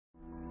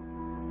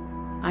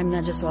I'm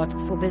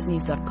Najaswat for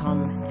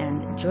BizNews.com,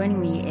 and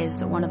joining me is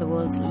one of the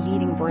world's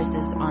leading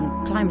voices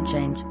on climate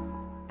change,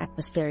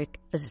 atmospheric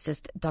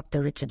physicist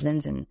Dr. Richard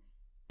Lindzen.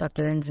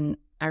 Dr. Lindzen,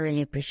 I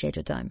really appreciate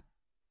your time.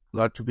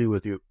 Glad to be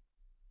with you.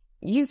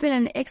 You've been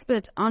an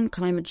expert on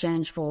climate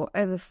change for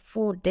over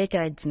 4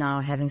 decades now,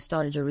 having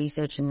started your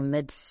research in the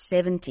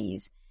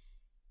mid-70s.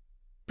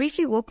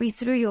 Briefly walk me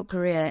through your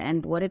career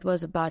and what it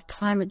was about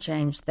climate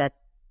change that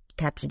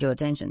captured your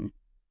attention.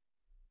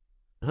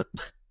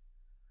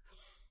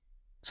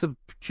 It's a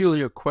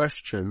peculiar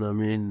question. I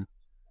mean,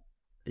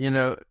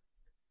 do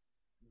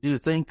you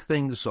think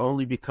things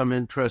only become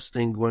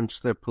interesting once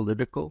they're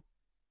political?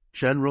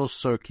 General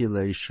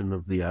circulation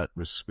of the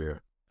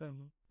atmosphere.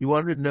 Mm-hmm. You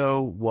want to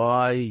know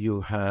why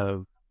you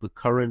have the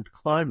current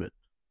climate.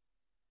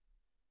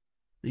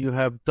 You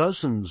have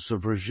dozens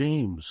of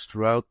regimes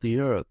throughout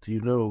the earth.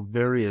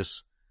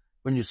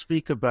 When you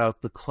speak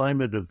about the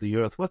climate of the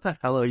earth, what the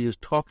hell are you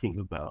talking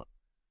about?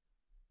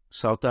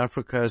 South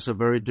Africa has a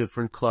very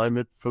different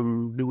climate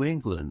from New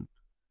England.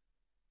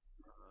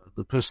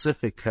 The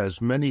Pacific has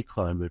many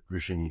climate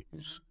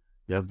regimes.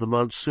 You have the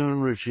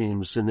monsoon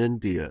regimes in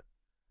India.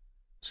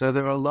 So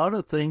there are a lot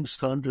of things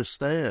to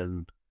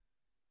understand.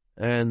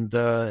 And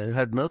it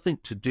had nothing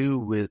to do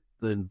with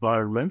the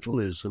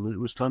environmentalism. It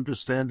was to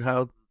understand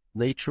how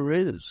nature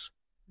is.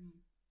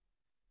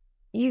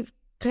 You've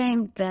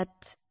claimed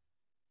that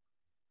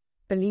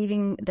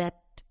believing that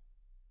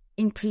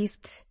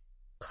increased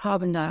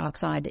carbon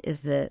dioxide is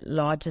the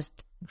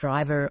largest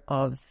driver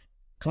of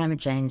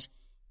climate change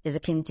is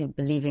akin to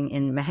believing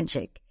in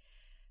magic.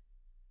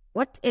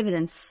 What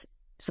evidence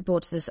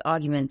supports this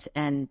argument,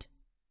 and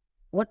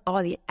what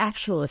are the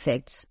actual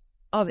effects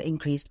of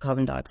increased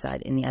carbon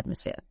dioxide in the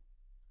atmosphere?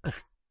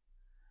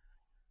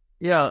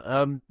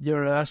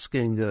 You're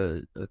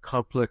asking a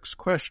complex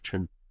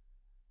question.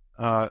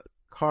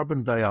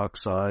 Carbon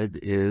dioxide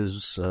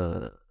is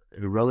a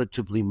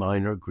relatively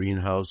minor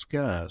greenhouse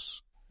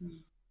gas.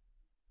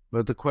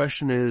 But the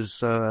question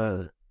is,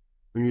 when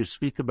you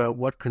speak about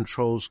what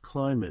controls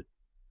climate,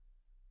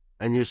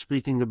 and you're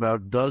speaking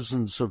about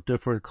dozens of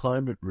different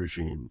climate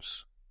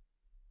regimes,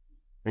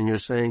 and you're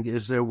saying,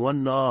 is there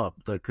one knob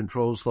that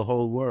controls the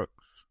whole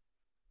works?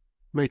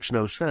 Makes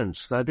no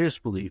sense. That is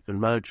belief in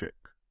magic.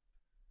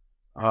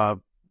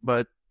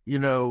 But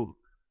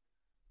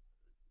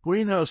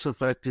greenhouse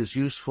effect is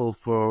useful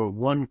for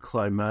one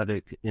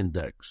climatic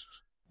index,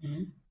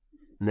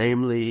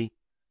 namely,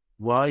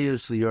 why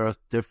is the Earth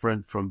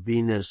different from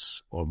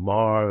Venus or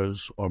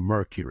Mars or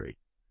Mercury?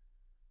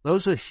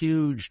 Those are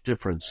huge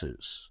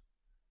differences.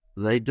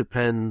 They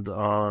depend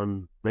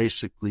on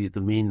basically the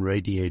mean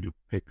radiative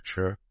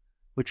picture,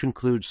 which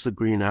includes the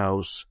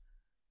greenhouse,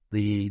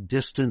 the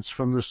distance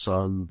from the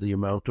sun, the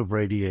amount of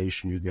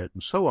radiation you get,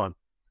 and so on.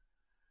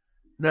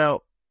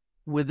 Now,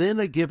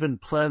 within a given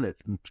planet,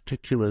 in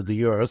particular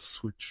the Earth,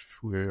 which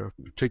we're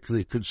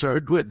particularly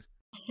concerned with,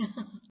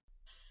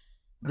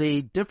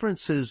 the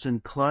differences in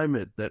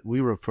climate that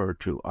we refer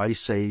to,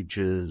 ice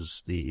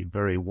ages, the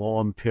very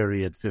warm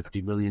period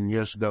 50 million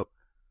years ago,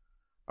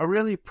 are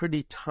really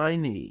pretty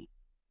tiny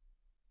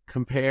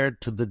compared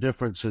to the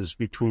differences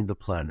between the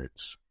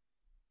planets.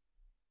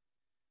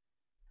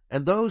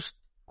 And those,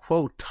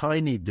 quote,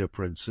 tiny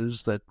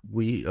differences that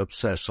we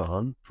obsess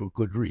on for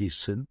good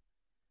reason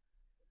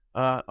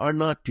are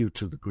not due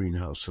to the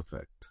greenhouse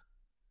effect.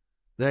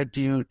 They're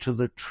due to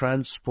the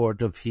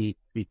transport of heat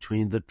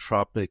between the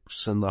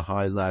tropics and the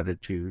high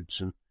latitudes.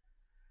 And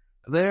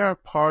they are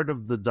part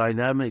of the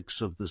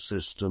dynamics of the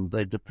system.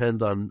 They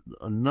depend on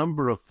a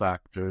number of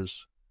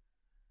factors.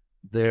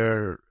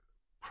 They're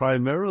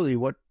primarily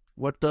what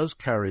does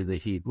carry the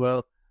heat?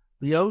 Well,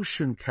 the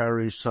ocean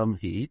carries some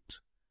heat,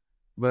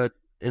 but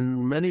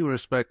in many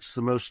respects,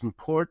 the most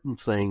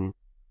important thing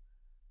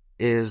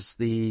is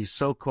the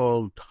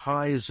so-called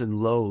highs and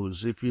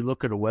lows. If you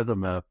look at a weather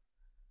map,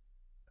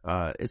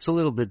 it's a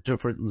little bit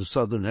different in the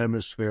southern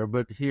hemisphere,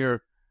 but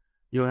here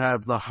you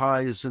have the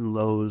highs and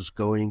lows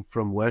going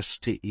from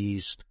west to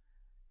east,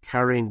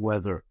 carrying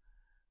weather.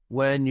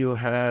 When you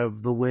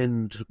have the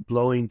wind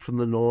blowing from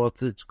the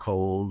north, it's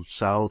cold,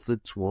 south,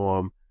 it's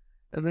warm,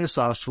 and this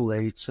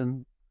oscillates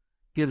and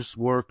gives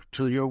work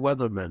to your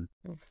weathermen.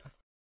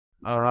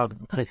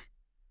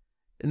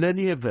 In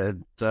any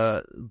event,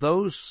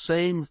 those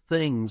same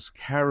things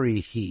carry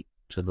heat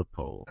to the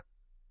pole.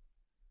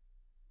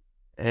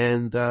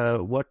 And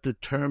what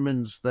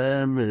determines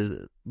them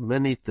is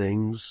many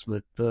things,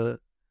 but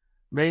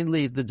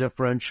mainly the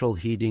differential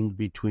heating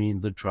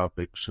between the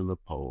tropics and the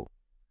pole.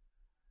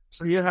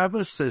 So you have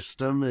a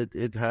system,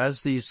 it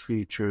has these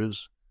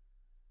features,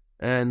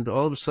 and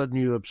all of a sudden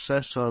you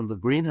obsess on the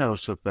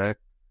greenhouse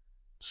effect,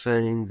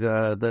 saying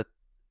that,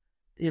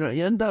 you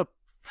end up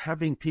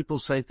having people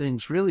say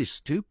things really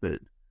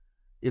stupid.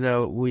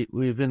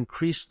 We've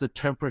increased the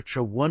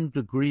temperature 1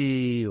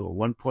 degree or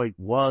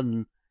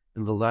 1.1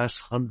 in the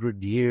last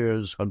 100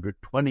 years,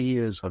 120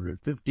 years,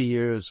 150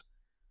 years.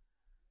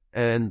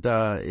 And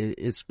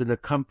it's been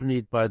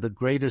accompanied by the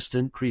greatest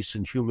increase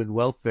in human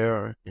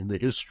welfare in the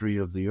history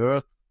of the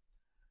earth.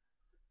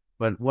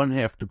 but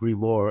 1/2 degree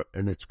more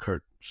and it's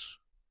curtains.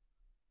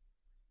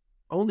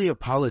 Only a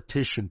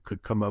politician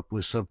could come up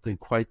with something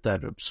quite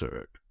that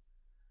absurd.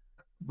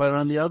 But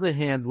on the other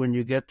hand, when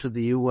you get to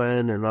the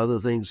UN and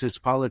other things, it's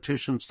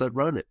politicians that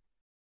run it.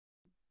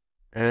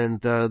 And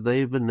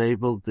they've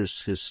enabled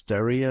this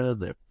hysteria.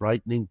 They're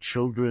frightening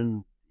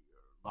children.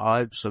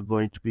 Lives are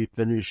going to be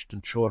finished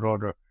in short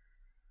order.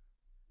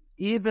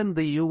 Even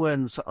the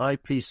UN's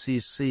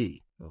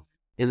IPCC,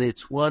 in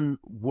its one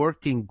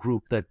working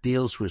group that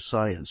deals with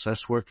science,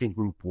 that's working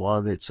group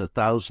 1, it's a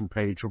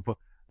 1,000-page report,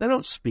 they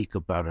don't speak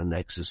about an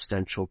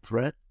existential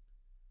threat.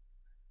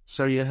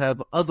 So you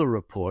have other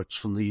reports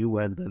from the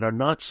UN that are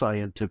not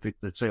scientific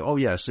that say, oh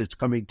yes, it's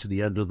coming to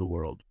the end of the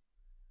world.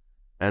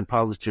 And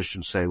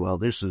politicians say, well,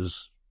 this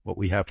is what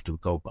we have to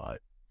go by.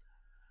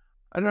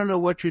 I don't know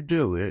what you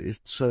do.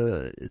 It's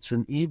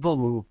an evil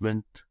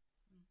movement,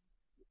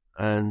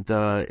 and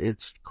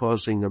it's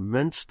causing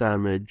immense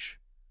damage,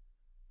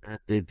 and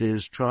it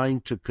is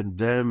trying to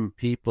condemn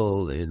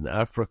people in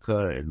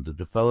Africa and the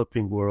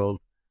developing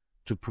world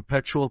to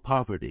perpetual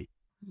poverty.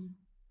 Mm.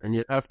 And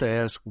you have to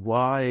ask,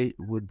 why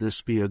would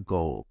this be a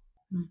goal?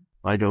 Mm.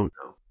 I don't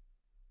know.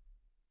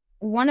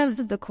 One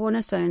of the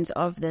cornerstones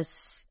of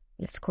this,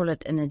 let's call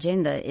it an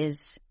agenda,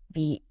 is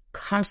the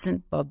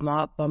constant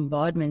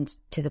bombardment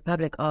to the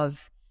public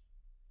of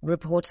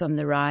reports on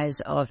the rise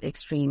of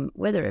extreme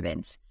weather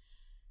events.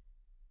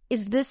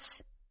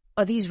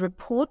 Are these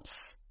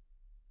reports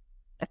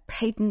a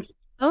patent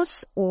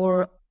false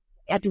or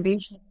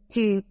attribution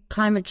to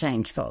climate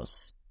change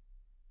false?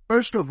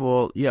 First of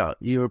all, yeah,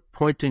 you're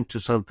pointing to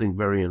something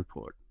very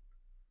important.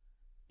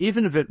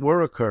 Even if it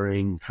were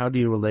occurring, how do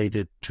you relate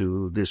it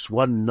to this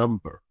one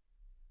number?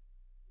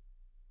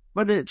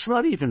 But it's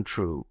not even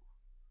true.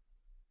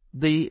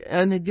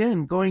 And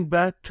again, going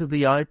back to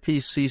the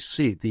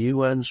IPCC, the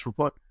UN's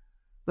report,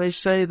 they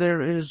say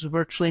there is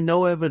virtually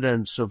no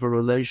evidence of a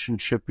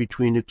relationship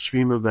between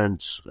extreme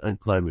events and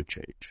climate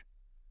change.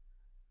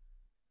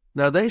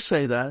 Now, they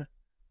say that,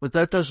 but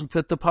that doesn't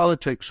fit the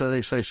politics, so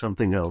they say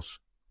something else.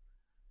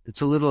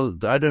 It's a little,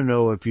 I don't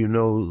know if you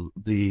know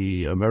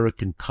the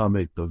American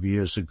comic of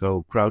years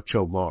ago,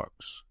 Groucho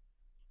Marx.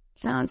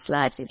 Sounds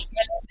slightly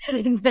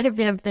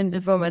maybe I've been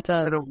before my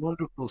time. Had a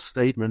wonderful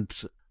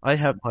statement. I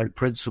have my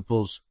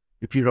principles.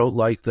 If you don't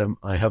like them,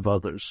 I have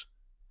others.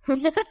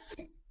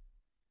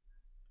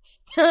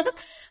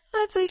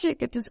 That's actually a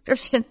good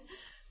description.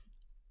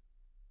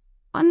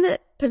 On the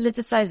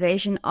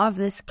politicization of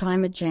this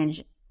climate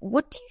change,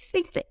 what do you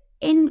think the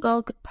end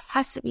goal could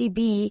possibly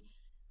be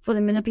for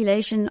the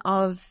manipulation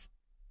of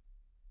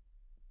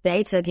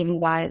data given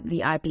by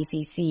the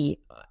IPCC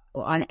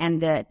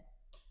and the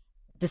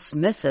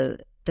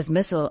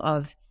dismissal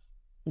of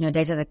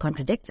data that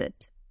contradicts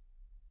it?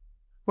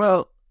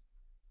 Well,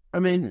 I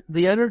mean,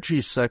 the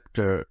energy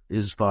sector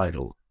is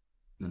vital.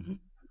 Mm-hmm.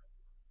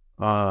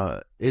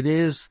 It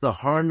is the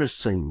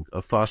harnessing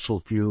of fossil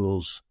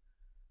fuels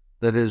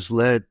that has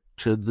led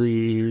to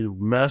the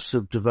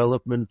massive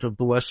development of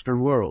the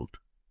Western world.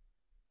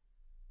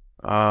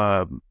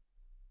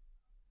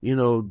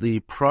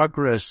 The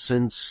progress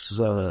since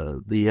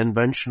the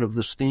invention of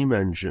the steam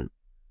engine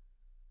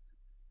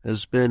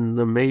has been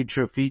the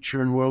major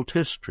feature in world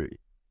history.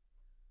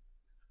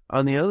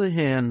 On the other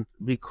hand,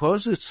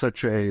 because it's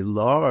such a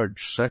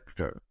large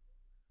sector,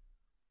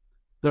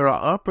 there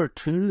are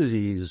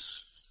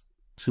opportunities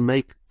to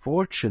make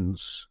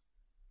fortunes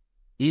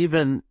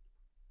even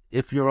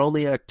if your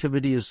only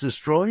activity is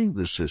destroying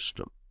the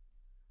system.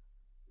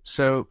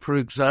 So, for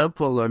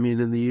example, I mean,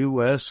 in the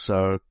U.S.,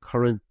 our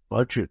current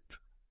budget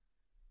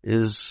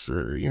is,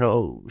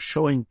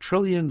 showing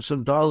trillions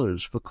of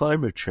dollars for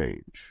climate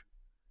change.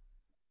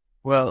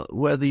 Well,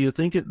 whether you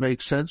think it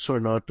makes sense or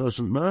not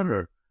doesn't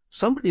matter.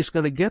 Somebody's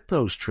going to get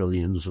those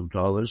trillions of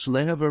dollars, and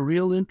they have a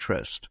real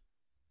interest.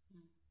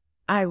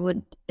 I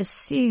would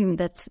assume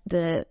that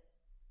the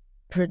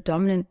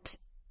predominant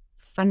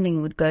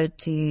funding would go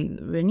to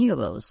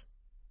renewables.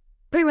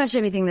 Pretty much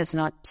everything that's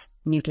not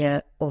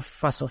nuclear or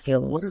fossil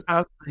fuels. What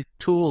about the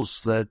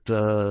tools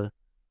that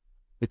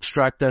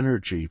extract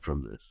energy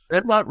from this?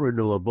 They're not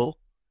renewable.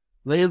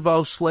 They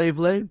involve slave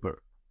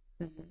labor.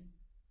 Mm-hmm.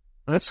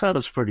 That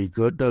sounds pretty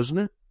good, doesn't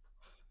it?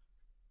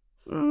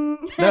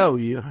 No,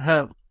 you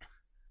have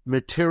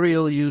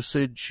material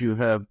usage, you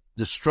have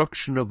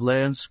destruction of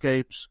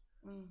landscapes.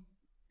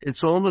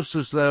 It's almost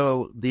as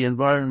though the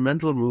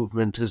environmental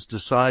movement has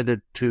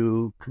decided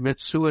to commit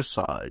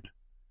suicide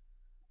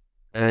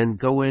and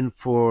go in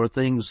for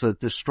things that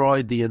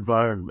destroy the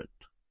environment,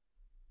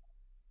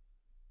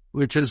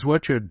 which is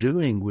what you're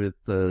doing with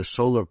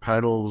solar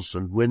panels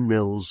and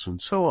windmills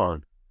and so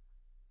on.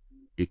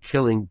 You're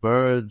killing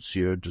birds,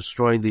 you're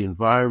destroying the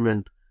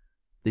environment.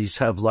 These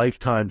have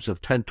lifetimes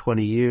of 10,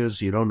 20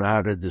 years. You don't know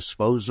how to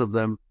dispose of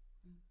them.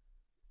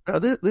 Now,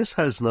 this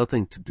has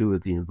nothing to do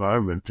with the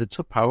environment. It's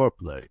a power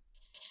play.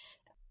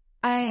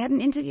 I had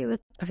an interview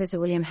with Professor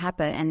William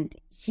Happer, and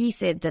he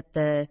said that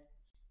the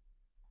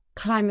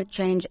climate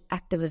change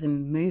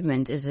activism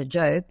movement is a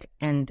joke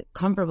and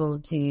comparable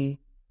to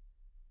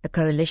a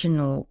coalition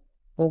or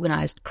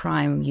organized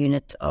crime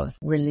unit of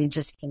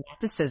religious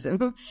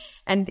fanaticism.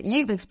 And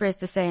you've expressed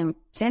the same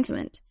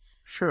sentiment.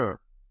 Sure.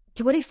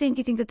 To what extent do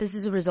you think that this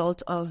is a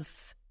result of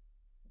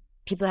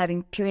people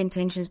having pure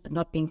intentions but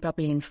not being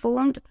properly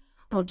informed,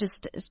 or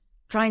just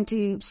trying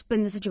to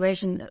spin the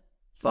situation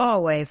far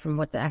away from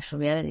what the actual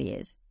reality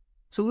is?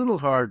 It's a little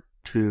hard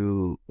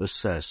to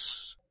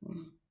assess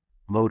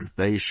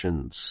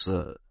motivations.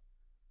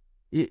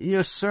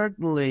 You're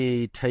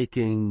certainly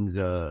taking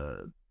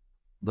the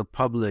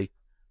public,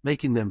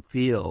 making them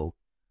feel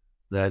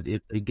that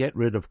if they get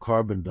rid of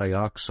carbon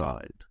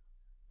dioxide,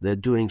 they're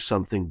doing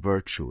something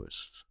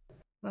virtuous.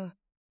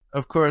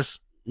 Of course,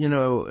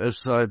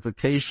 as I've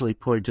occasionally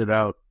pointed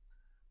out,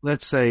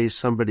 let's say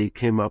somebody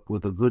came up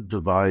with a good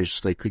device,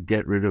 they could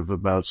get rid of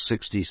about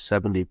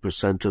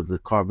 60-70% of the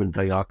carbon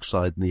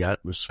dioxide in the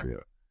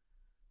atmosphere.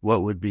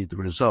 What would be the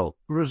result?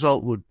 The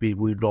result would be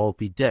we'd all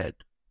be dead.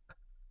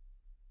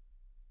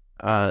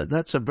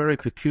 That's a very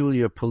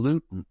peculiar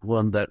pollutant,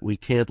 one that we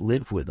can't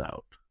live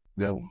without.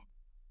 No.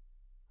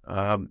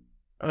 I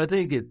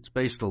think it's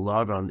based a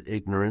lot on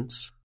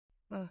ignorance.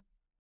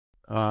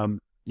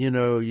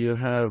 You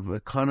have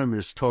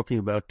economists talking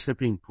about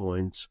tipping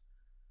points,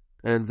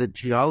 and the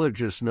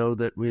geologists know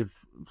that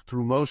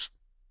through most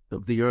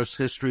of the Earth's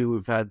history,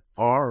 we've had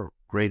far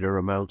greater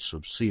amounts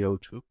of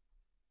CO2.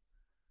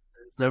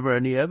 There's never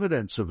any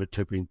evidence of a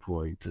tipping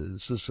point.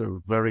 This is a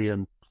very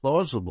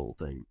implausible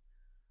thing.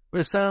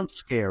 But it sounds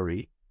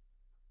scary.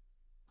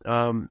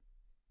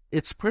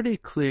 It's pretty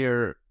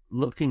clear,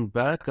 looking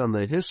back on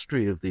the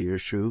history of the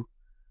issue,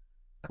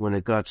 when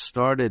it got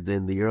started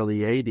in the early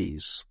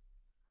 80s,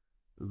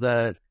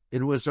 that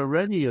it was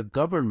already a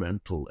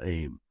governmental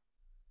aim.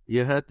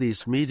 You had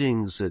these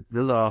meetings at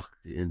Villach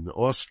in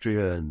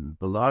Austria and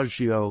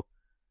Bellagio,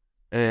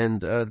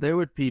 and there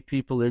would be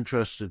people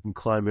interested in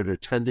climate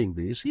attending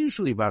these,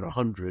 usually about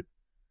 100.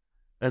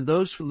 And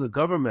those from the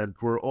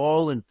government were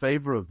all in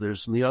favor of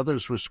this, and the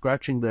others were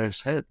scratching their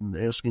head and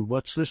asking,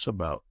 what's this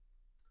about?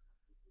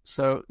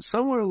 So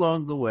somewhere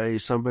along the way,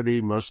 somebody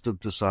must have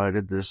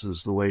decided this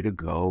is the way to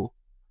go.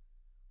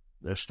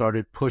 They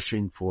started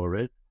pushing for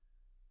it.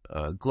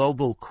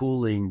 Global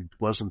cooling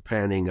wasn't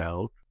panning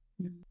out.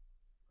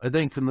 I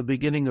think from the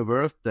beginning of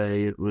Earth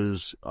Day, it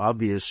was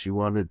obvious you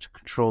wanted to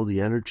control the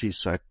energy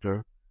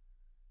sector.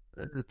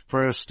 At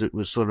first, it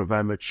was sort of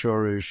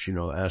amateurish,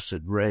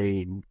 acid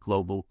rain,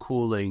 global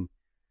cooling.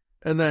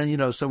 And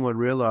then, someone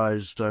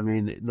realized,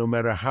 no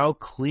matter how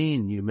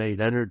clean you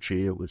made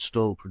energy, it would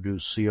still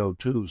produce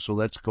CO2. So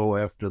let's go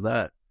after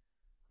that.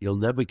 You'll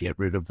never get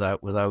rid of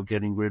that without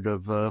getting rid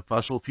of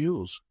fossil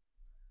fuels.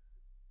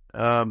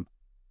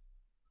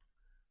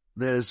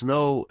 There's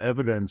no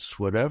evidence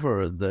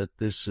whatever that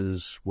this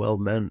is well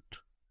meant.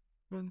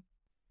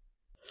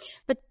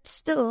 But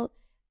still,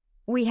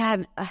 we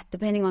have,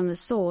 depending on the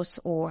source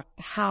or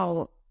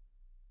how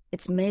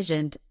it's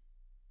measured,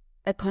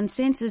 a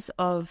consensus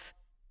of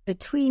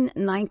between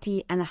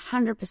 90 and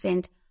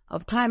 100%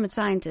 of climate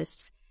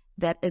scientists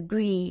that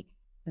agree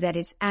that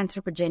it's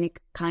anthropogenic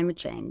climate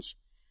change.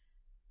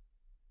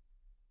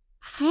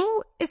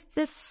 How is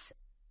this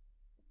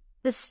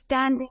the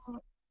standing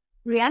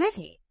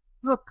reality?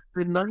 Look,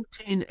 in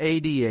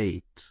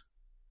 1988,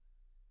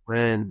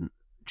 when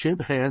Jim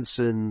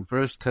Hansen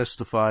first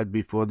testified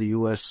before the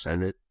U.S.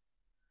 Senate,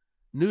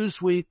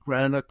 Newsweek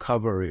ran a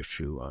cover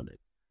issue on it,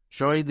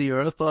 showing the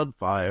Earth on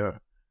fire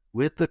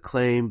with the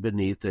claim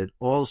beneath it,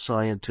 all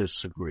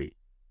scientists agree.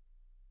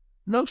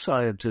 No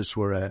scientists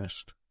were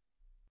asked.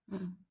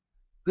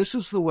 This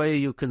is the way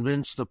you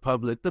convince the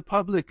public. The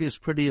public is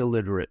pretty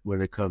illiterate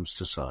when it comes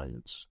to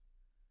science.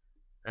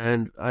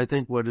 And I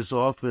think what is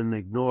often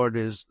ignored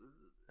is,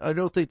 I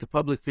don't think the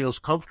public feels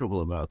comfortable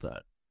about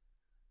that.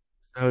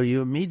 So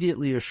you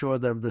immediately assure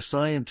them the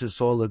scientists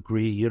all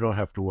agree, you don't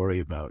have to worry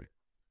about it.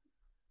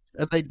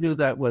 And they do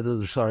that whether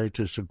the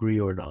scientists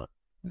agree or not.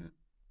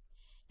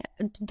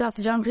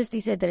 Dr. John Christie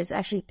said that it's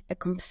actually a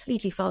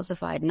completely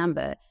falsified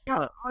number.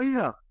 Yeah,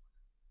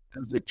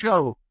 it's a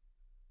joke.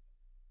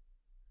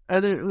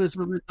 And it was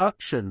a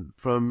reduction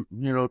from,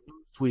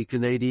 Newsweek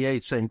in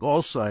 88 saying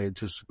all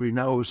scientists agree.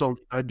 Now it was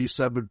only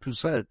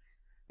 97%.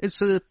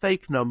 It's a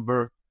fake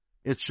number.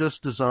 It's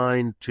just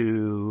designed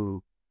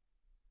to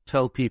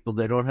tell people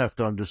they don't have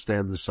to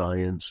understand the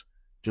science.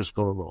 Just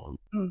go along.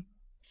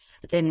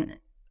 But then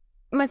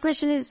my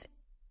question is,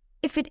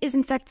 if it is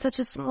in fact such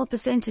a small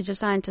percentage of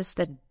scientists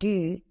that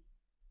do.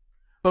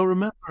 But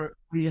remember,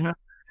 we have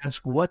to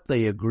ask what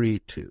they agree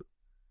to.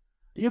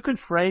 You could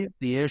frame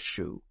the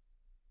issue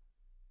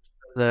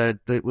that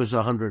it was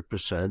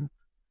 100%.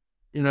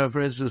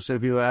 For instance,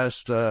 if you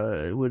asked,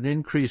 would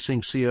increasing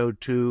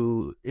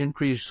CO2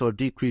 increase or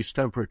decrease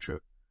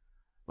temperature?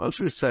 Most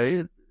would say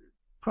it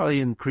probably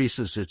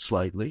increases it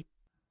slightly.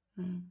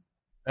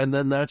 And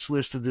then that's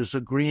listed as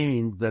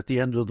agreeing that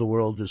the end of the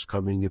world is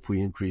coming if we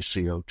increase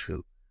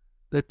CO2.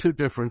 They're two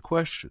different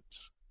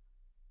questions.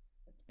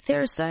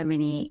 There are so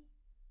many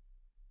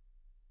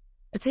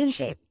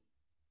potentially,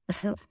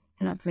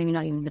 maybe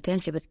not even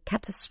potentially, but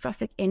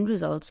catastrophic end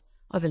results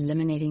of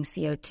eliminating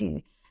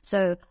CO2.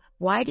 So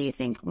why do you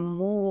think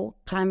more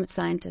climate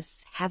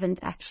scientists haven't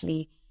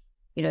actually,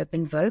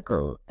 been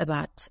vocal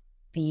about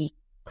the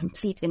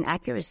complete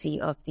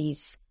inaccuracy of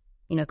these,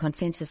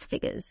 consensus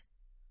figures?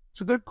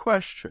 It's a good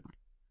question.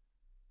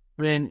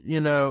 I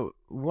mean,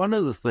 one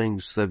of the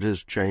things that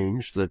has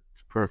changed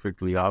that's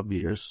perfectly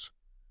obvious,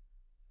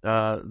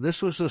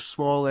 this was a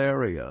small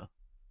area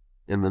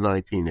in the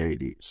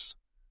 1980s.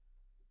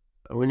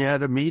 When you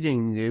had a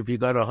meeting, if you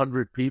got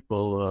 100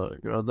 people,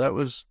 that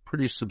was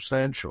pretty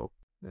substantial.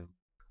 Yeah.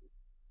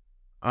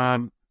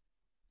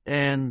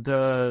 And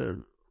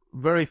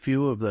very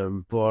few of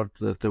them thought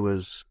that there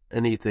was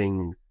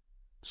anything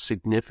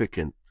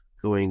significant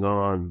going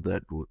on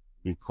that would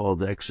be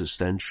called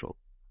existential.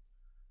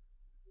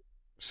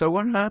 So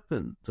what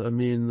happened? I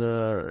mean,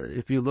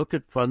 if you look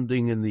at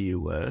funding in the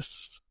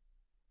U.S.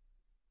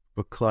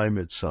 for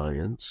climate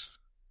science,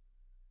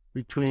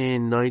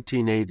 between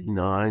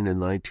 1989 and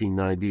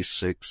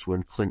 1996,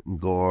 when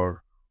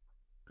Clinton-Gore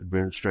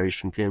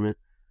administration came in,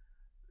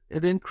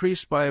 it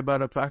increased by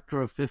about a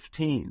factor of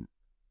 15.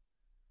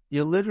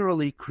 You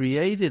literally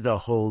created a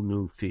whole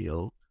new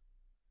field,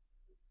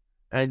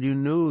 and you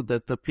knew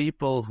that the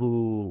people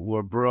who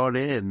were brought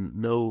in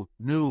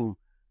knew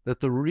that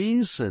the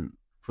reason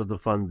for the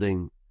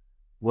funding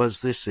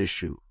was this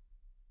issue.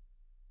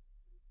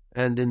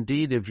 And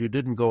indeed, if you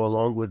didn't go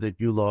along with it,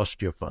 you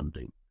lost your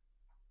funding.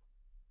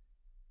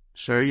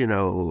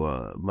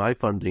 So, my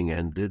funding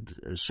ended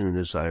as soon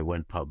as I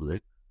went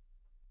public.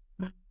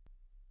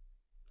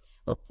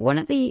 Well, one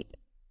of the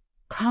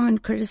common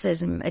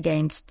criticism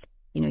against,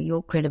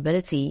 your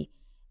credibility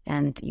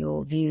and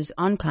your views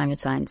on climate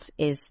science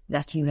is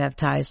that you have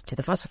ties to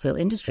the fossil fuel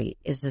industry.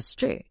 Is this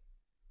true?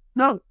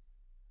 No.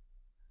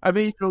 I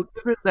mean,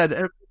 given that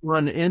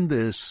everyone in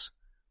this,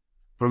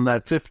 from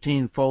that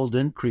 15-fold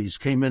increase,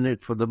 came in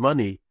it for the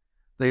money,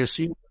 they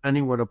assumed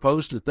anyone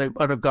opposed it, they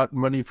might have gotten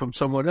money from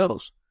someone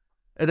else.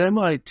 At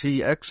MIT,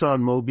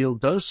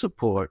 ExxonMobil does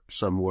support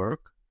some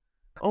work,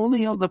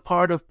 only on the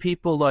part of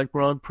people like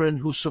Ron Prinn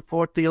who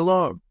support the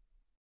alarm.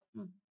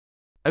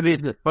 I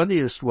mean, the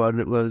funniest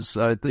one was,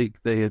 I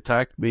think they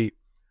attacked me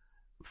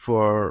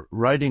for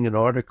writing an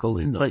article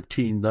in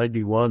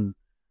 1991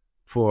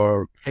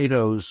 for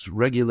Cato's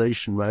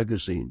Regulation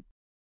magazine.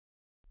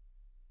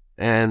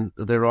 And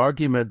their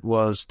argument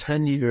was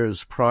 10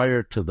 years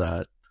prior to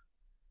that,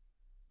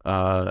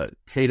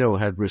 Cato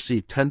had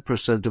received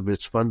 10% of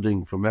its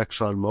funding from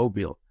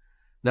ExxonMobil.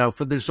 Now,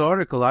 for this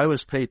article, I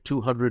was paid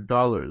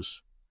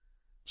 $200.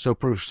 So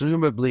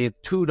presumably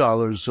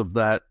 $2 of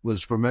that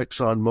was from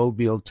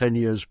ExxonMobil 10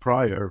 years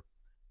prior,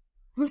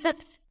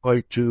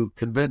 going to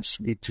convince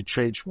me to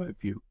change my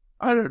view.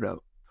 I don't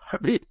know. I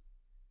mean,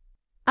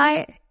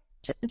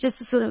 just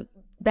to sort of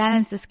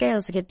balance the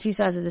scales to get two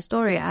sides of the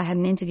story, I had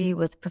an interview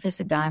with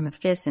Professor Guy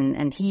McPherson,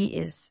 and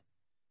he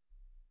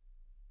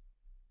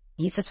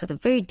sits with a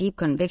very deep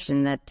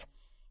conviction that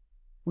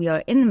we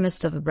are in the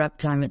midst of abrupt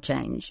climate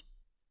change,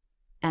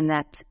 and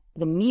that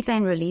the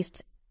methane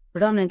released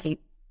predominantly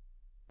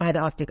by the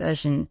Arctic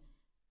Ocean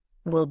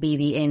will be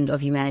the end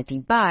of humanity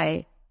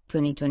by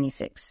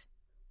 2026.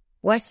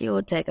 What's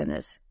your take on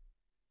this?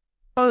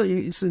 Well,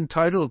 he's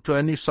entitled to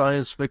any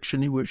science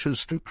fiction he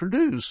wishes to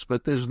produce,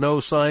 but there's no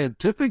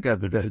scientific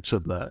evidence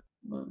of that.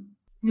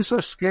 These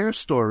are scare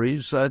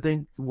stories. I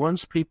think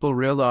once people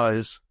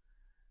realize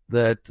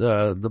that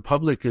the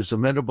public is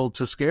amenable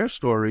to scare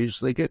stories,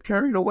 they get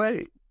carried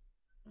away.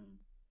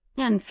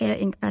 Yeah, and fear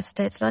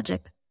incapacitates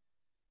logic.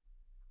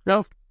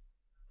 No.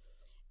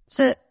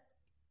 So,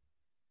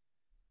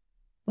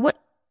 what,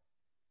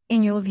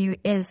 in your view,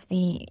 is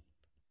the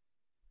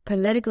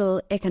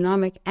political,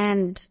 economic,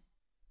 and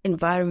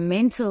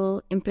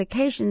environmental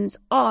implications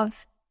of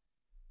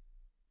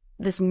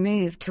this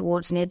move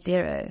towards net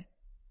zero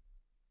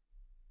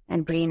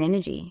and green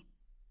energy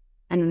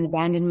and an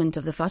abandonment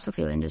of the fossil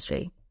fuel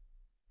industry?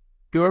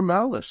 Pure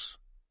malice.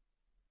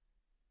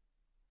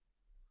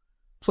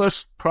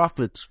 Plus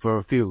profits for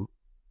a few.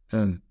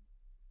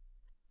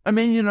 I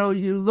mean,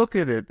 you look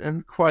at it,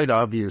 and quite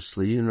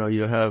obviously,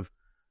 you have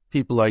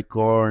people like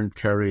Gore and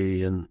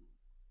Kerry and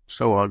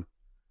so on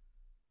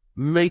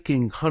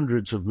making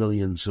hundreds of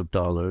millions of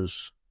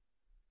dollars,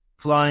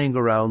 flying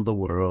around the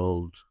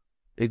world,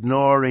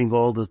 ignoring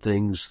all the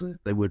things that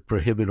they would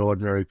prohibit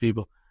ordinary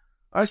people.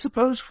 I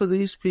suppose for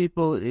these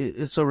people,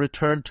 it's a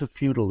return to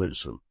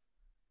feudalism,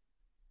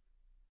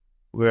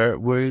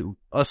 where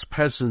us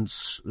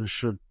peasants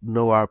should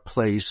know our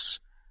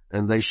place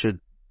and they should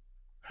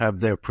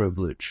have their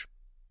privilege.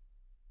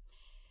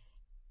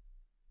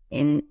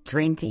 In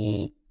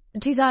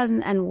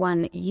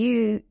 2001,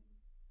 you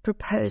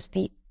proposed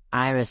the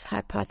Iris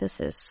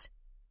hypothesis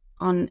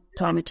on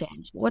climate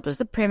change. What was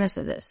the premise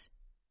of this?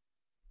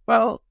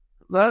 Well,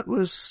 that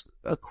was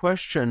a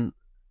question,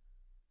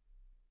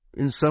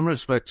 in some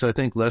respects, I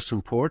think less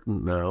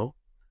important now.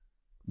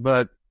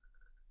 But,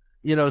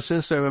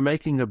 since they were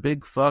making a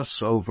big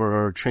fuss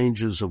over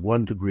changes of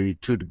 1 degree,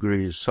 2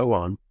 degrees, so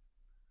on,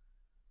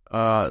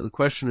 the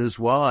question is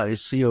why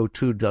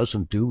CO2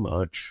 doesn't do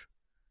much.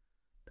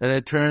 And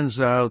it turns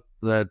out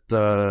that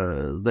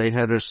they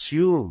had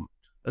assumed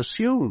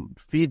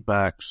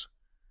feedbacks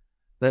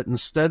that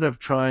instead of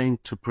trying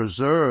to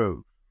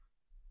preserve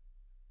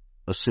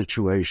a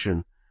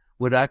situation,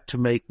 would act to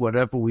make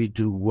whatever we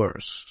do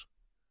worse.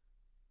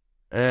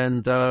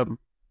 And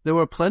there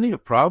were plenty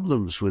of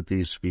problems with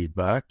these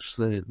feedbacks.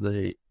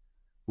 They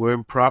were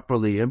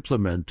improperly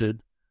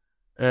implemented.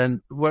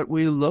 And what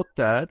we looked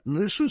at, and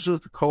this was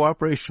with the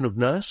cooperation of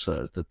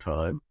NASA at the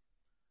time,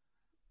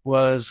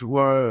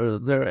 were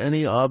there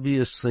any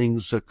obvious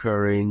things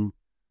occurring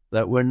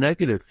that were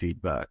negative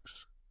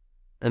feedbacks?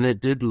 And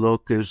it did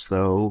look as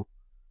though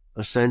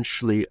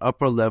essentially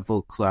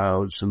upper-level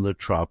clouds in the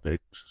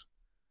tropics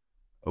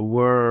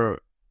were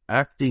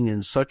acting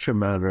in such a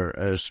manner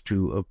as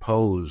to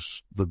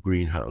oppose the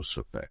greenhouse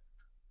effect.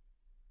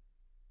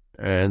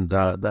 And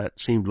that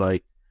seemed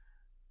like,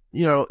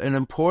 an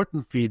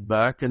important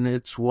feedback, and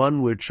it's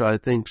one which I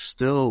think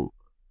still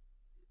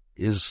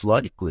is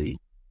likely.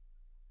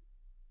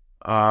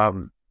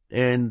 And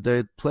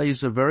it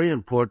plays a very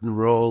important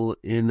role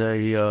in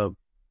a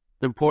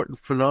important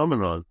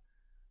phenomenon.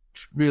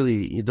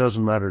 Really, it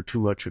doesn't matter too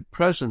much at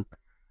present,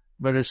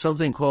 but it's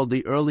something called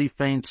the early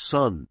faint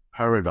sun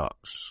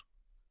paradox.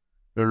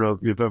 I don't know if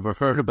you've ever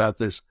heard about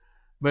this,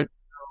 but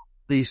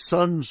the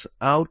sun's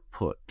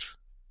output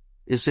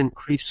is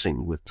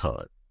increasing with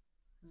time.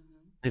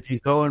 If you're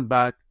going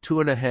back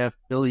 2.5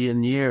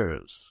 billion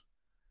years,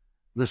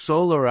 the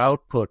solar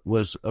output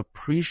was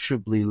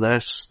appreciably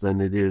less than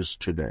it is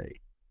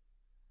today.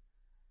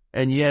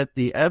 And yet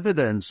the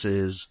evidence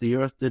is the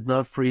Earth did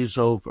not freeze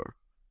over.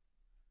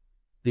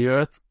 The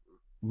Earth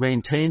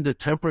maintained a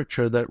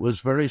temperature that was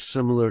very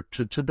similar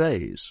to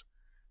today's.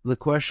 The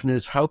question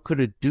is, how could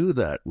it do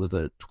that with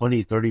a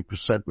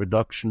 20-30%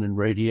 reduction in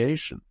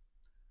radiation?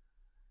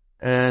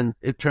 And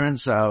it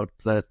turns out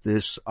that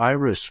this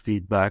iris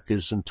feedback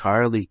is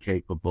entirely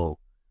capable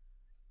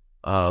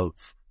of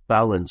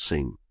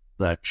balancing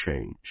that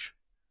change.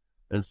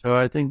 And so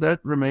I think that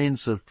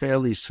remains a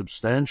fairly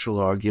substantial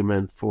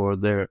argument for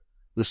the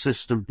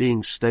system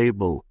being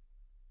stable.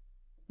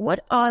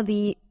 What are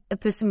the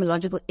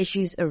epistemological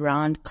issues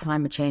around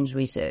climate change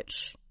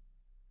research?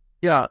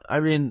 Yeah,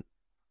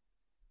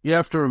 you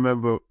have to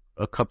remember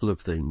a couple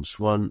of things.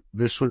 One,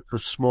 this was a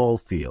small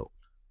field.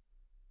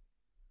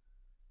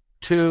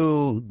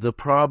 Two, the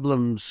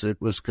problems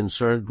it was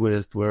concerned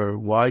with were,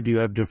 why do you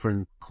have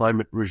different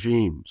climate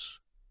regimes?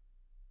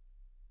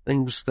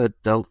 Things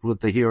that dealt with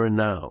the here and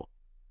now.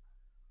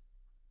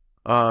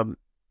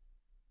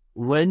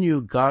 When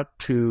you got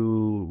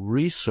to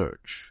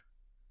research,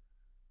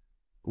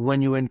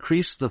 when you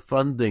increased the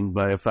funding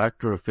by a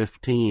factor of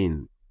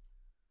 15,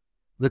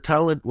 the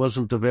talent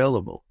wasn't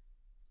available.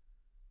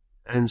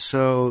 And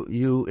so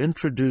you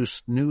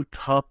introduced new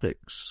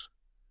topics.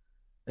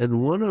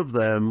 And one of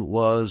them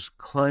was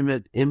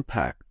climate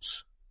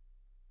impacts.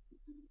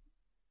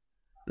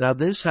 Now,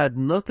 this had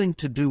nothing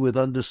to do with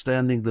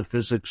understanding the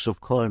physics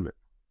of climate.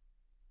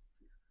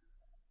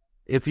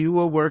 If you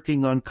were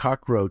working on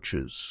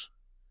cockroaches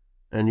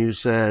and you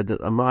said,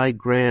 my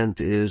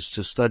grant is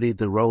to study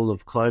the role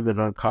of climate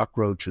on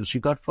cockroaches, you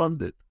got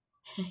funded.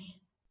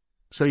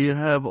 So you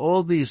have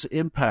all these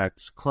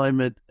impacts,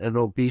 climate and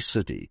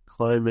obesity,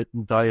 climate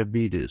and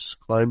diabetes,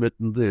 climate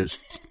and this.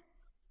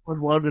 One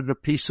wanted a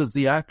piece of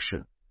the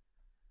action.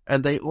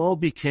 And they all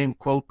became,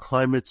 quote,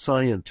 climate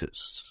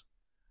scientists.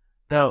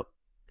 Now,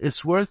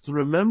 it's worth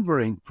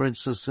remembering, for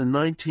instance, in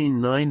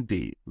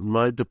 1990, in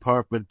my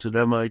department at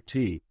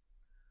MIT,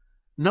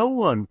 no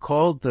one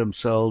called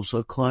themselves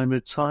a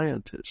climate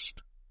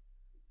scientist.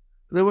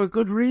 There were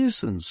good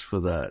reasons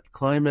for that.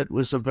 Climate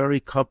was a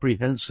very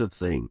comprehensive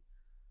thing.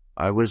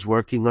 I was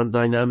working on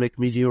dynamic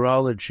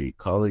meteorology.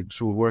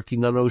 Colleagues were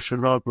working on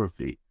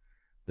oceanography.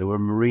 There were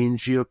marine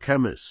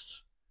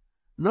geochemists.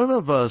 None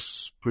of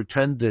us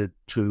pretended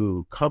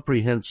to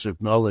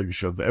comprehensive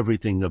knowledge of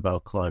everything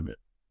about climate.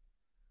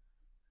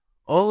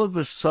 All of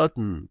a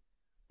sudden,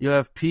 you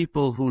have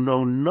people who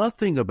know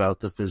nothing about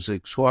the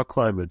physics who are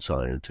climate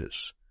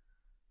scientists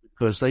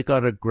because they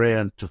got a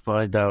grant to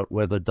find out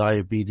whether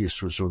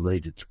diabetes was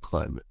related to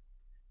climate.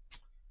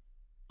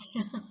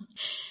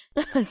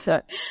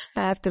 So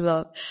I have to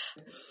laugh.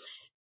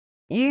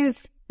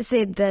 You've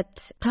said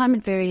that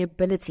climate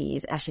variability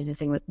is actually the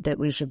thing that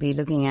we should be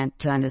looking at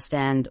to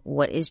understand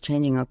what is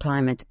changing our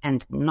climate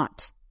and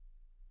not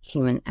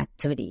human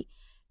activity.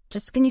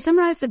 Just can you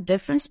summarize the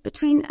difference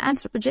between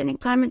anthropogenic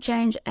climate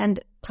change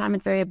and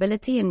climate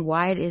variability and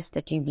why it is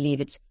that you believe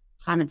it's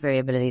climate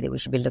variability that we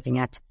should be looking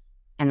at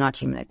and not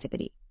human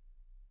activity?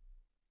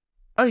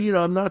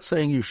 I'm not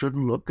saying you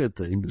shouldn't look at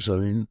things.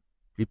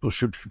 People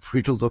should be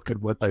free to look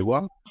at what they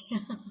want.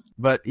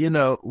 But,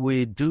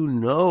 we do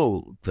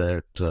know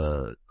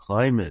that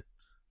climate,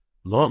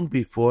 long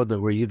before there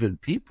were even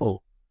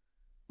people,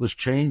 was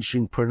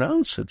changing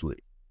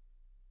pronouncedly.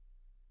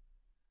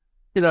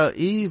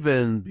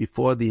 Even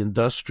before the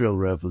Industrial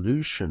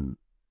Revolution,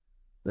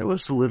 there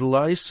was a little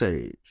ice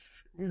age.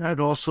 You had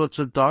all sorts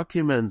of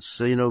documents,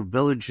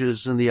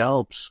 villages in the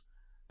Alps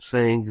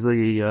saying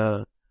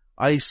the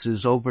ice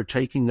is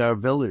overtaking our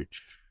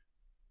village.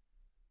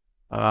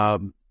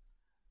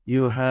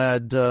 You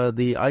had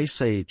the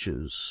ice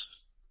ages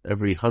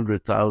every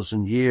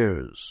 100,000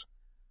 years,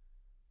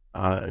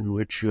 in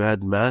which you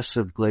had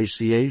massive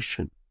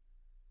glaciation.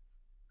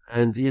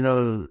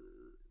 And,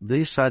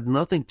 these had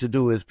nothing to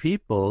do with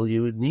people.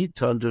 You would need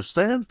to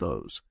understand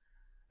those.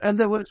 And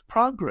there was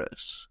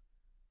progress.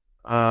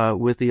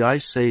 With the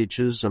ice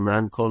ages, a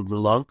man called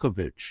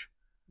Milankovitch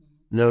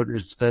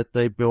noticed that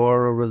they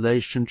bore a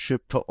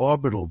relationship to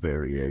orbital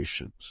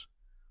variations.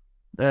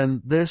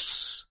 And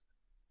this,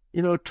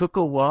 took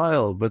a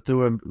while, but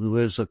there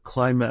was a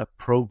climate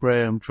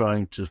program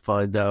trying to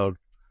find out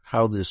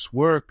how this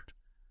worked.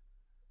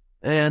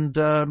 And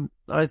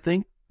I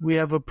think we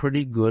have a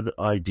pretty good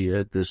idea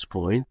at this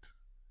point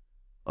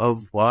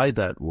of why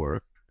that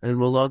worked. And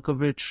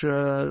Milankovitch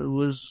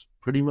was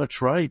pretty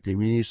much right. I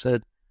mean, he said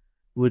it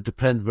would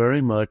depend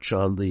very much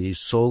on the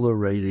solar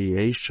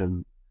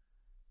radiation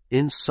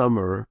in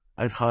summer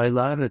at high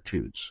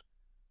latitudes.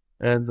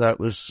 And that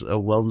was a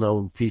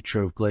well-known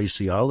feature of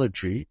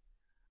glaciology,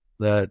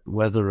 that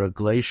whether a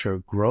glacier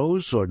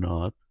grows or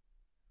not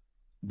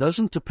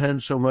doesn't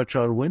depend so much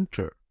on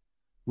winter.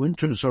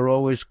 Winters are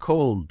always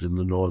cold in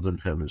the northern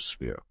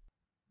hemisphere.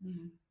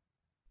 Mm-hmm.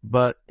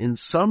 But in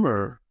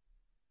summer,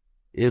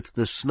 if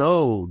the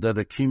snow that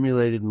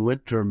accumulated in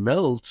winter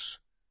melts,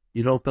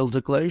 you don't build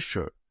a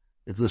glacier.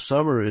 If the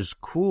summer is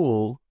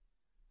cool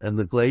and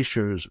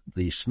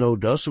the snow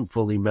doesn't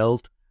fully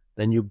melt,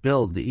 then you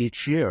build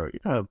each year. You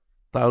have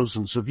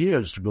thousands of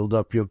years to build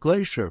up your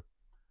glacier.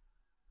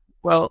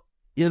 Well,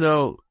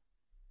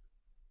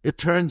 it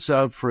turns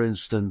out, for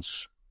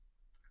instance,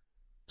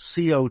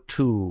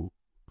 CO2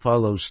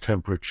 follows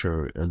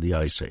temperature in the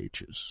ice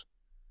ages.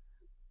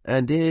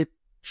 And it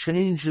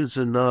changes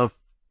enough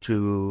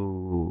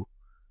to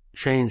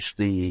change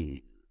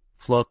the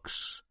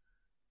flux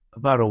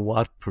about a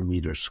watt per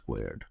meter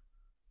squared.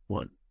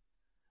 One.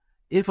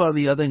 If, on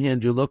the other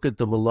hand, you look at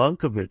the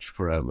Milankovitch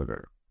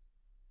parameter,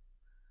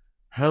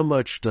 how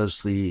much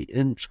does the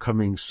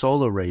incoming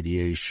solar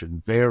radiation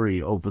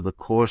vary over the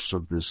course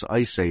of this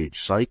ice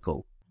age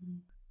cycle?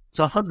 It's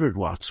 100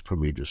 watts per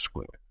meter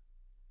squared.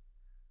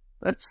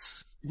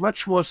 That's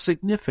much more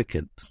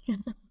significant.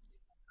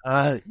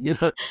 And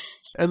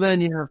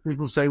then you have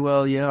people say,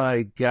 well, yeah,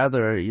 I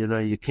gather,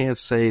 you can't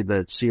say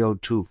that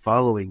CO2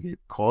 following it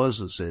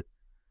causes it,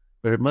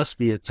 but it must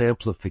be its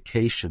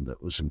amplification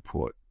that was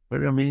important.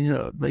 But I mean,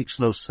 it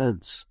makes no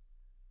sense.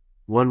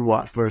 1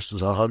 watt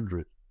versus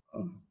 100.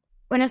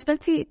 When I spoke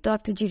to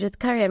Dr. Judith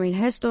Curry, I mean,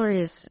 her story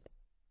is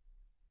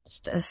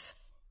just a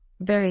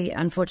very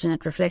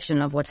unfortunate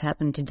reflection of what's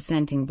happened to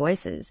dissenting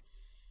voices.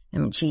 I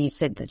mean, she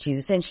said that she's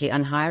essentially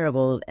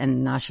unhireable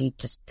and now she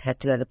just had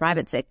to go to the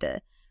private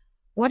sector.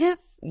 What have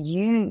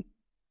you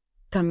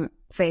come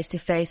face to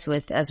face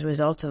with as a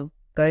result of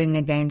going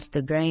against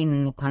the grain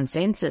and the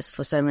consensus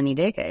for so many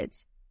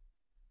decades?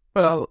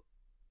 Well,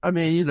 I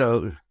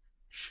mean,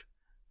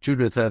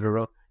 Judith had her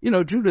own.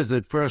 Judith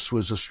at first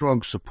was a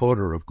strong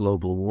supporter of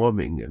global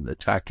warming and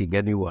attacking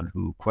anyone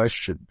who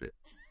questioned it.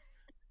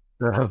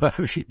 I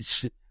mean,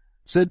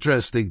 it's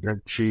interesting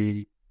that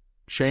she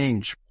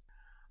changed.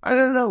 I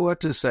don't know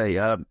what to say.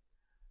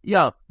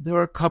 Yeah, there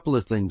are a couple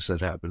of things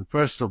that happened.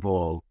 First of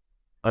all,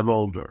 I'm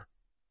older.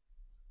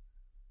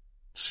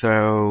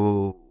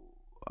 So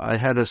I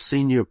had a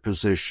senior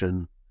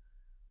position.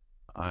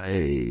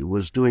 I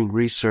was doing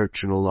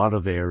research in a lot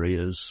of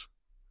areas.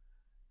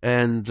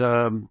 And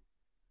the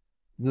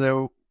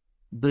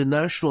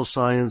National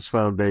Science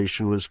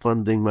Foundation was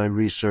funding my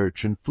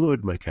research in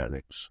fluid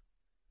mechanics.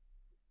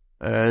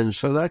 And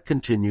so that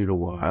continued a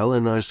while,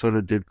 and I sort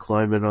of did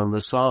climate on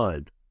the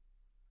side.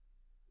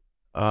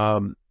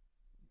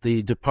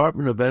 The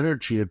Department of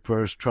Energy at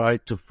first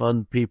tried to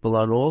fund people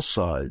on all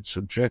sides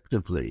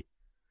objectively.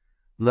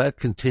 And that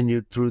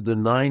continued through the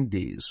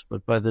 90s,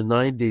 but by the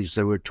 90s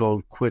they were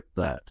told, quit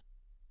that.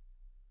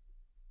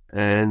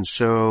 And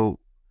so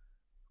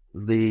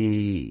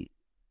the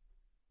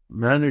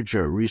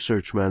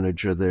research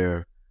manager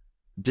there,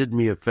 did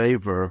me a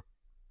favor.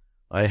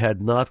 I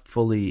had not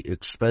fully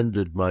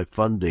expended my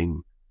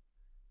funding,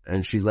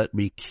 and she let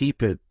me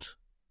keep it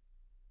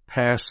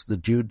past the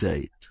due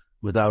date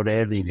without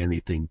adding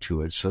anything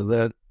to it. So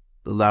that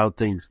allowed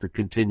things to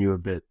continue a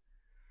bit.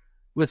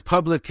 With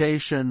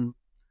publication,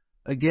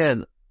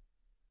 again,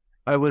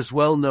 I was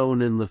well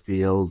known in the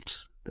field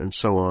and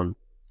so on.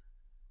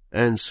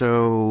 And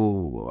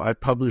so I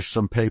published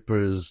some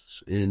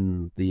papers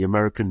in the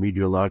American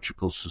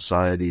Meteorological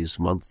Society's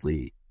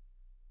monthly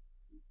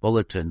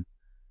bulletin.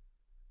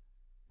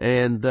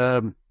 And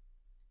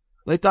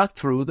they got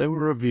through, they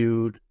were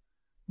reviewed,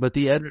 but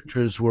the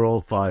editors were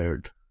all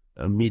fired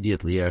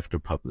immediately after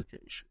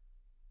publication.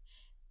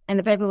 And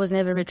the paper was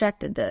never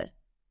retracted, though?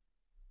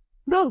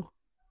 No.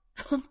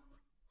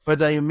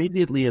 But I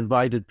immediately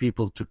invited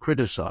people to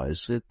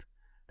criticize it,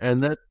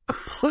 and that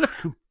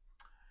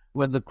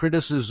when the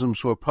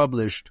criticisms were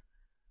published,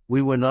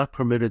 we were not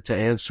permitted to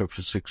answer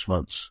for 6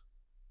 months,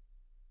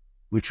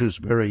 which was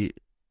very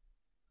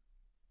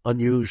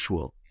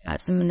unusual.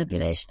 It's a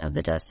manipulation of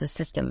the justice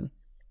system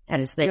at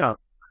its best. Yeah.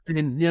 I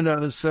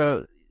mean,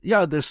 so,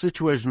 yeah, the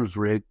situation was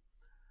rigged.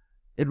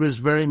 It was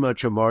very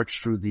much a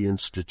march through the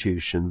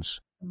institutions.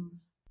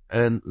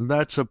 And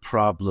that's a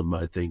problem,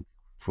 I think,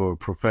 for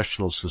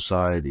professional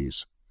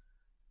societies.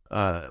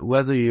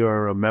 Whether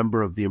you're a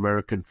member of the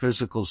American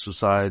Physical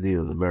Society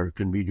or the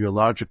American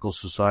Meteorological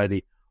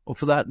Society, or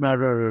for that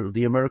matter,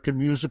 the American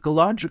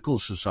Musicological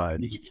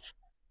Society,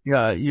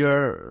 yeah,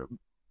 you're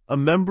a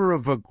member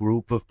of a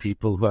group of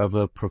people who have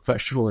a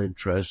professional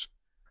interest,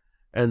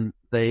 and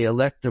they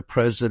elect a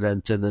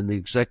president and an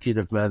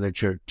executive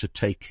manager to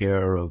take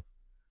care of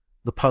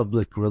the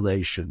public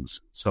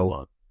relations, and so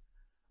on.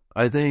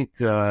 I think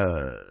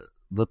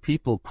the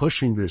people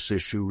pushing this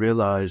issue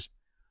realized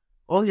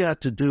all you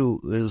had to do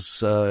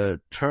is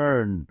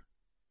turn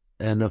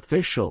an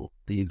official,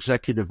 the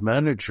executive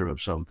manager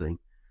of something,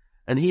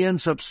 and he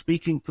ends up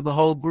speaking for the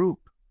whole group.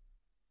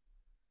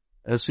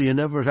 And so you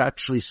never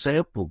actually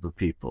sampled the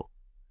people.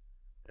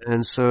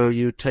 And so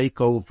you take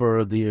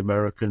over the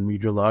American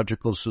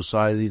Meteorological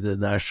Society, the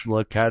National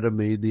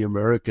Academy, the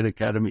American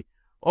Academy.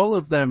 All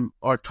of them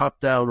are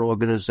top-down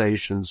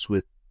organizations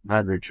with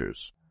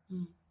managers.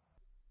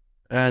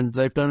 And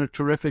they've done a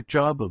terrific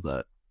job of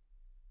that.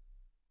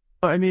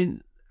 I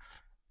mean,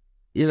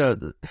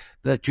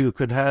 that you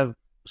could have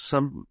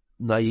some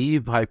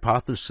naive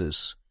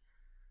hypothesis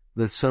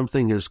that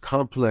something as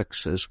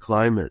complex as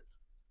climate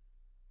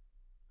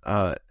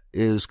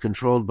is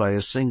controlled by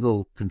a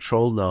single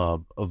control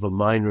knob of a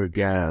minor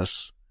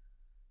gas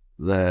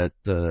that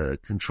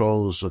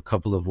controls a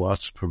couple of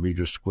watts per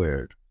meter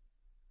squared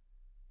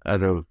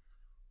out of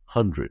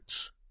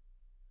hundreds.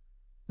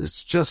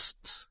 It's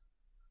just,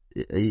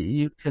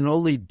 you can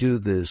only do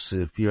this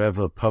if you have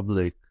a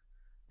public,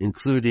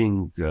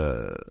 including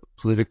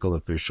political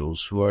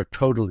officials, who are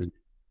totally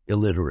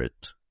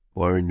illiterate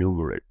or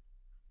innumerate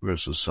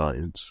versus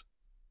science.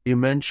 You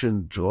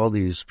mentioned all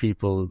these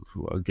people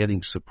who are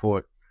getting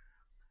support.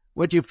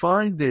 What you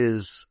find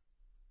is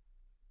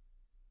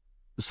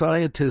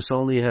scientists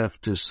only have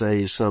to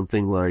say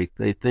something like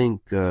they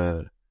think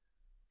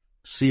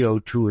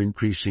CO2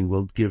 increasing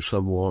will give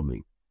some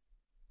warming.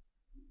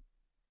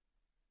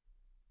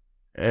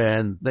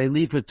 And they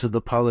leave it to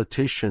the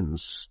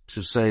politicians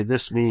to say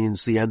this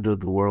means the end of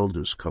the world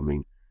is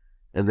coming.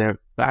 And their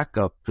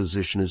backup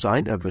position is,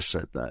 I never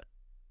said that.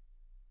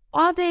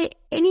 Are there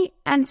any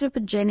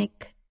anthropogenic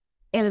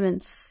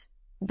elements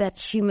that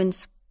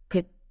humans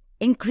could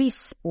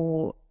increase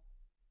or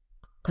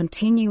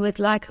continue with,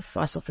 like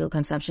fossil fuel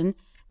consumption,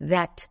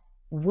 that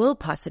will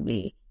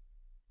possibly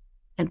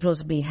and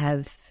plausibly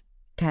have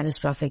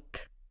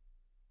catastrophic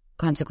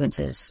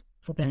consequences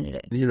for planet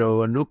Earth?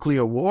 A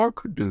nuclear war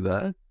could do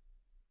that.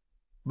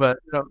 But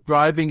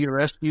driving your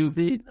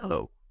SUV,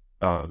 no.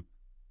 And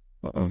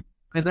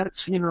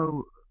that's,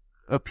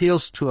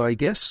 appeals to, I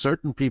guess,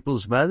 certain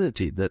people's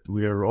vanity, that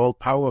we are all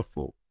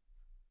powerful.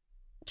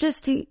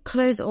 Just to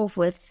close off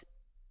with,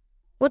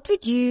 what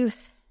would you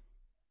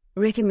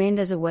recommend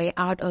as a way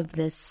out of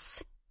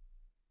this?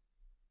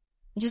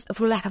 Just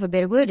for lack of a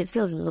better word, it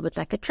feels a little bit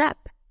like a trap.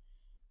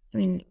 I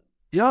mean...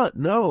 Yeah,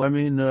 no,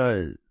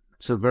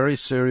 it's a very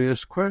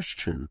serious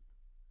question.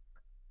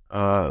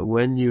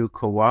 When you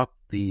co-opt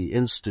the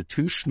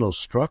institutional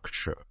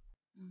structure,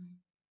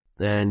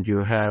 and you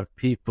have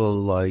people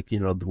like,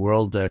 the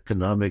World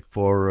Economic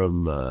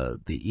Forum,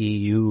 the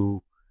EU,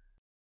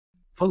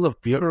 full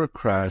of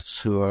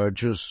bureaucrats who are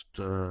just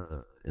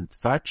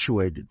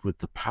infatuated with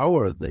the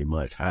power they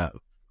might have.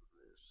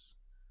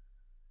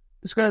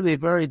 It's going to be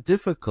very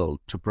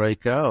difficult to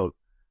break out.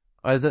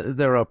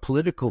 There are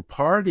political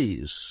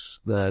parties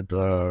that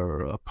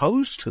are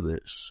opposed to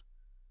this.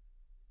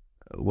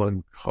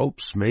 One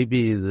hopes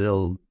maybe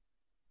they'll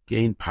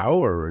gain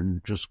power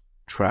and just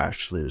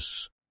trash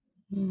this.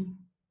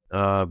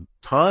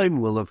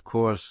 Time will, of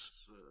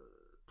course,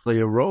 play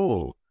a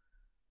role,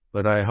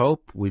 but I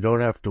hope we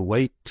don't have to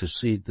wait to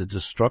see the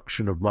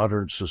destruction of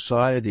modern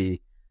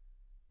society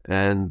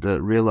and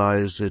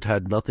realize it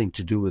had nothing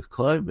to do with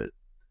climate.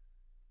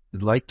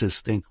 I'd like to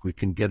think we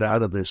can get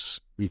out of this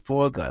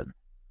before then.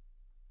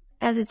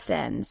 As it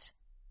stands,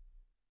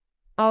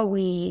 are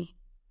we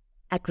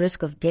at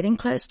risk of getting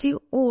close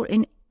to, or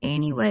in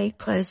any way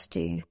close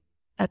to,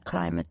 a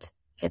climate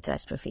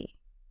catastrophe?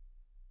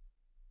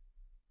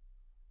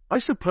 I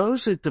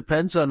suppose it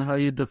depends on how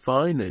you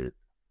define it.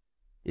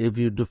 If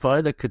you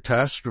define a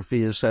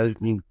catastrophe as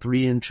having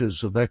 3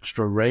 inches of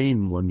extra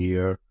rain one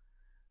year,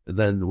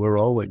 then we're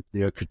always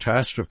near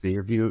catastrophe.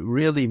 If you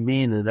really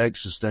mean an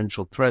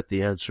existential threat,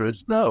 the answer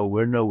is no,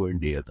 we're nowhere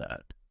near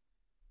that.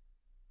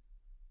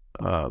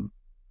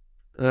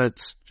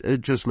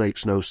 It just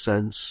makes no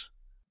sense.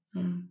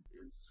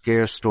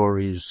 Scare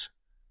stories,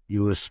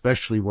 you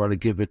especially want to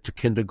give it to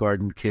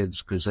kindergarten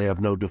kids because they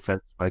have no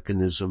defense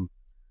mechanism.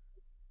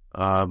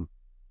 There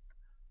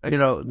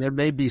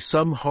may be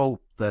some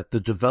hope that the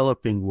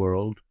developing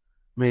world,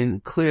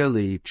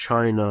 clearly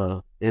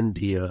China,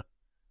 India,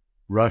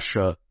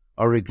 Russia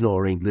are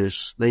ignoring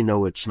this. They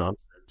know it's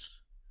nonsense.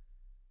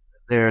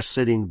 they're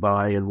sitting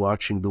by and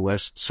watching the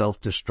West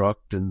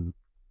self-destruct and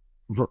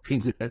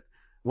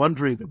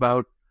wondering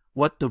about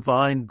what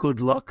divine good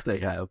luck they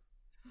have.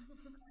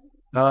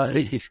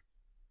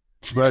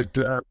 But,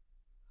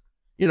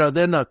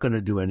 they're not going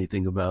to do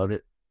anything about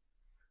it.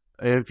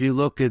 If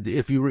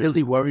you're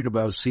really worried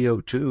about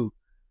CO2,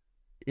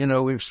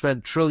 we've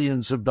spent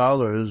trillions of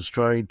dollars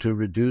trying to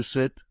reduce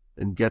it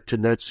and get to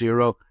net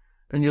zero.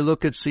 And you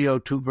look at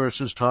CO2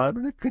 versus time,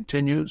 and it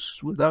continues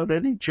without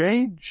any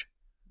change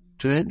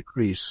to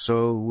increase.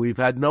 So we've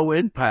had no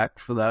impact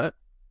for that.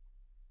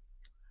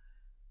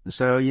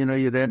 So,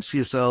 you'd ask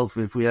yourself,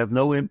 if we have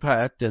no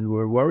impact and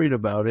we're worried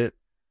about it,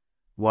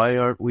 why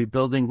aren't we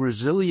building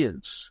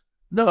resilience?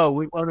 No,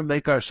 we want to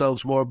make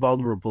ourselves more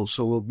vulnerable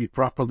so we'll be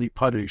properly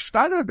punished.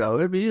 I don't know.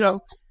 I mean,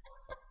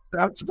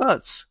 sounds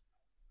nuts.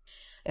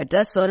 It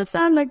does sort of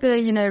sound like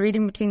the,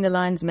 reading between the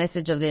lines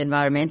message of the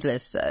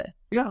environmentalists. So.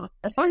 Yeah.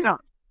 Oh, yeah.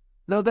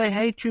 No, they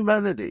hate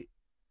humanity.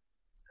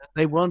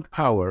 They want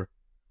power.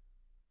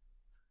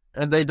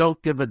 And they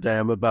don't give a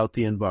damn about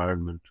the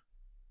environment.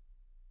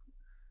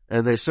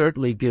 And they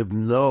certainly give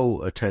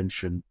no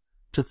attention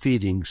to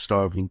feeding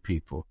starving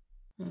people.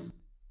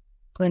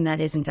 When that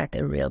is, in fact,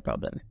 a real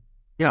problem.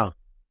 Yeah.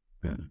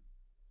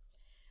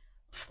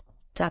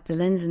 Dr.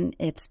 Lindzen,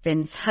 it's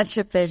been such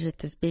a pleasure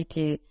to speak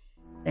to you.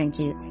 Thank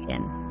you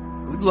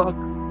again. Good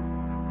luck.